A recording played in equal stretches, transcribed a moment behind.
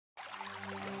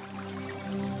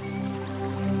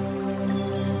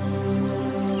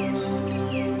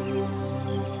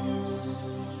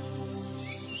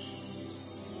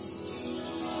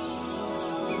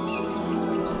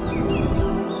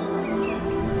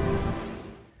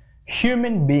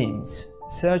Human beings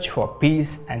search for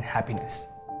peace and happiness.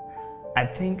 I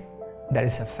think that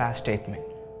is a fair statement.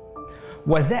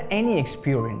 Was there any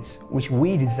experience which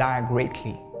we desire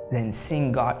greatly than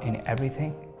seeing God in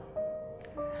everything?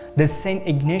 Does Saint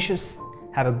Ignatius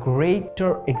have a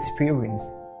greater experience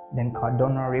than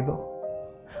Cardona River,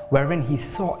 wherein he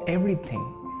saw everything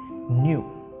new,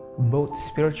 both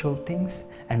spiritual things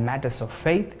and matters of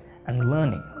faith and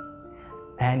learning,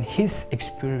 and his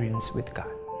experience with God?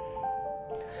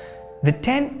 The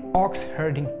 10 ox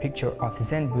herding picture of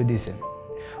Zen Buddhism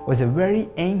was a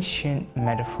very ancient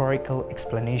metaphorical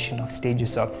explanation of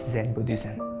stages of Zen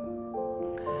Buddhism.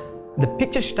 The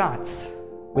picture starts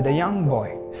with a young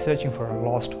boy searching for a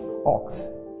lost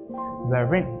ox,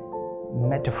 wherein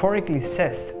metaphorically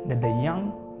says that the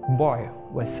young boy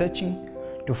was searching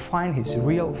to find his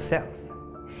real self.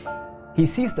 He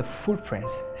sees the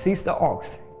footprints, sees the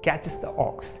ox, catches the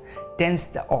ox, tends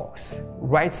the ox,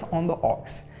 rides on the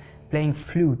ox, playing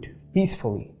flute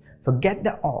peacefully, forget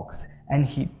the ox, and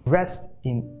he rests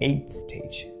in 8th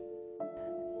stage.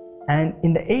 And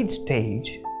in the 8th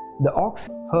stage, the ox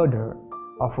herder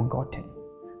are forgotten.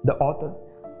 The author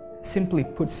simply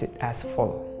puts it as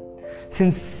follows: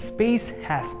 since space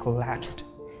has collapsed,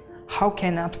 how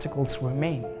can obstacles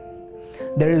remain?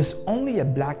 There is only a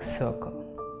black circle.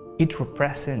 It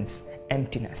represents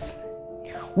emptiness.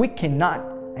 We cannot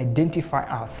identify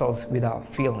ourselves with our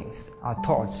feelings, our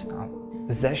thoughts, our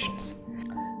possessions.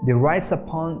 They rise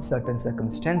upon certain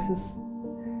circumstances,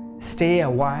 stay a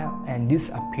while and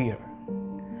disappear.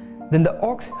 Then the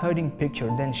ox herding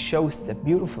picture then shows the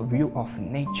beautiful view of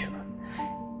nature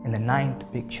in the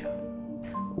 9th picture,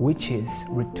 which is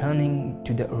returning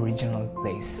to the original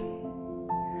place.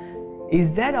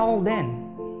 Is that all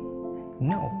then?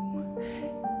 No.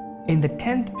 In the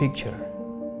 10th picture,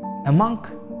 a monk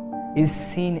is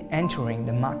seen entering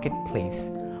the marketplace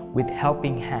with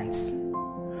helping hands,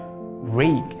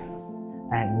 rake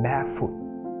and barefoot.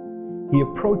 He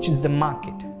approaches the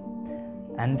market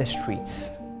and the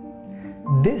streets.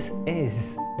 This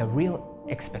is the real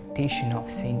expectation of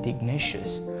Saint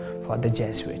Ignatius for the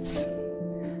Jesuits.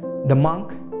 The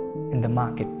monk in the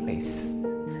marketplace.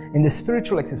 In the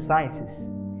spiritual exercises,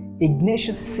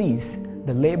 Ignatius sees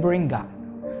the laboring God,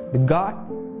 the God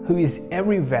who is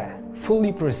everywhere,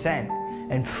 fully present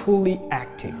and fully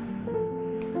active.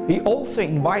 He also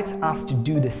invites us to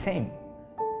do the same.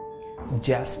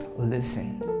 Just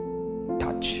listen,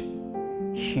 touch,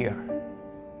 hear,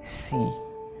 see,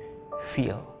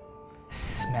 feel,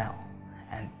 smell,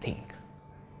 and think.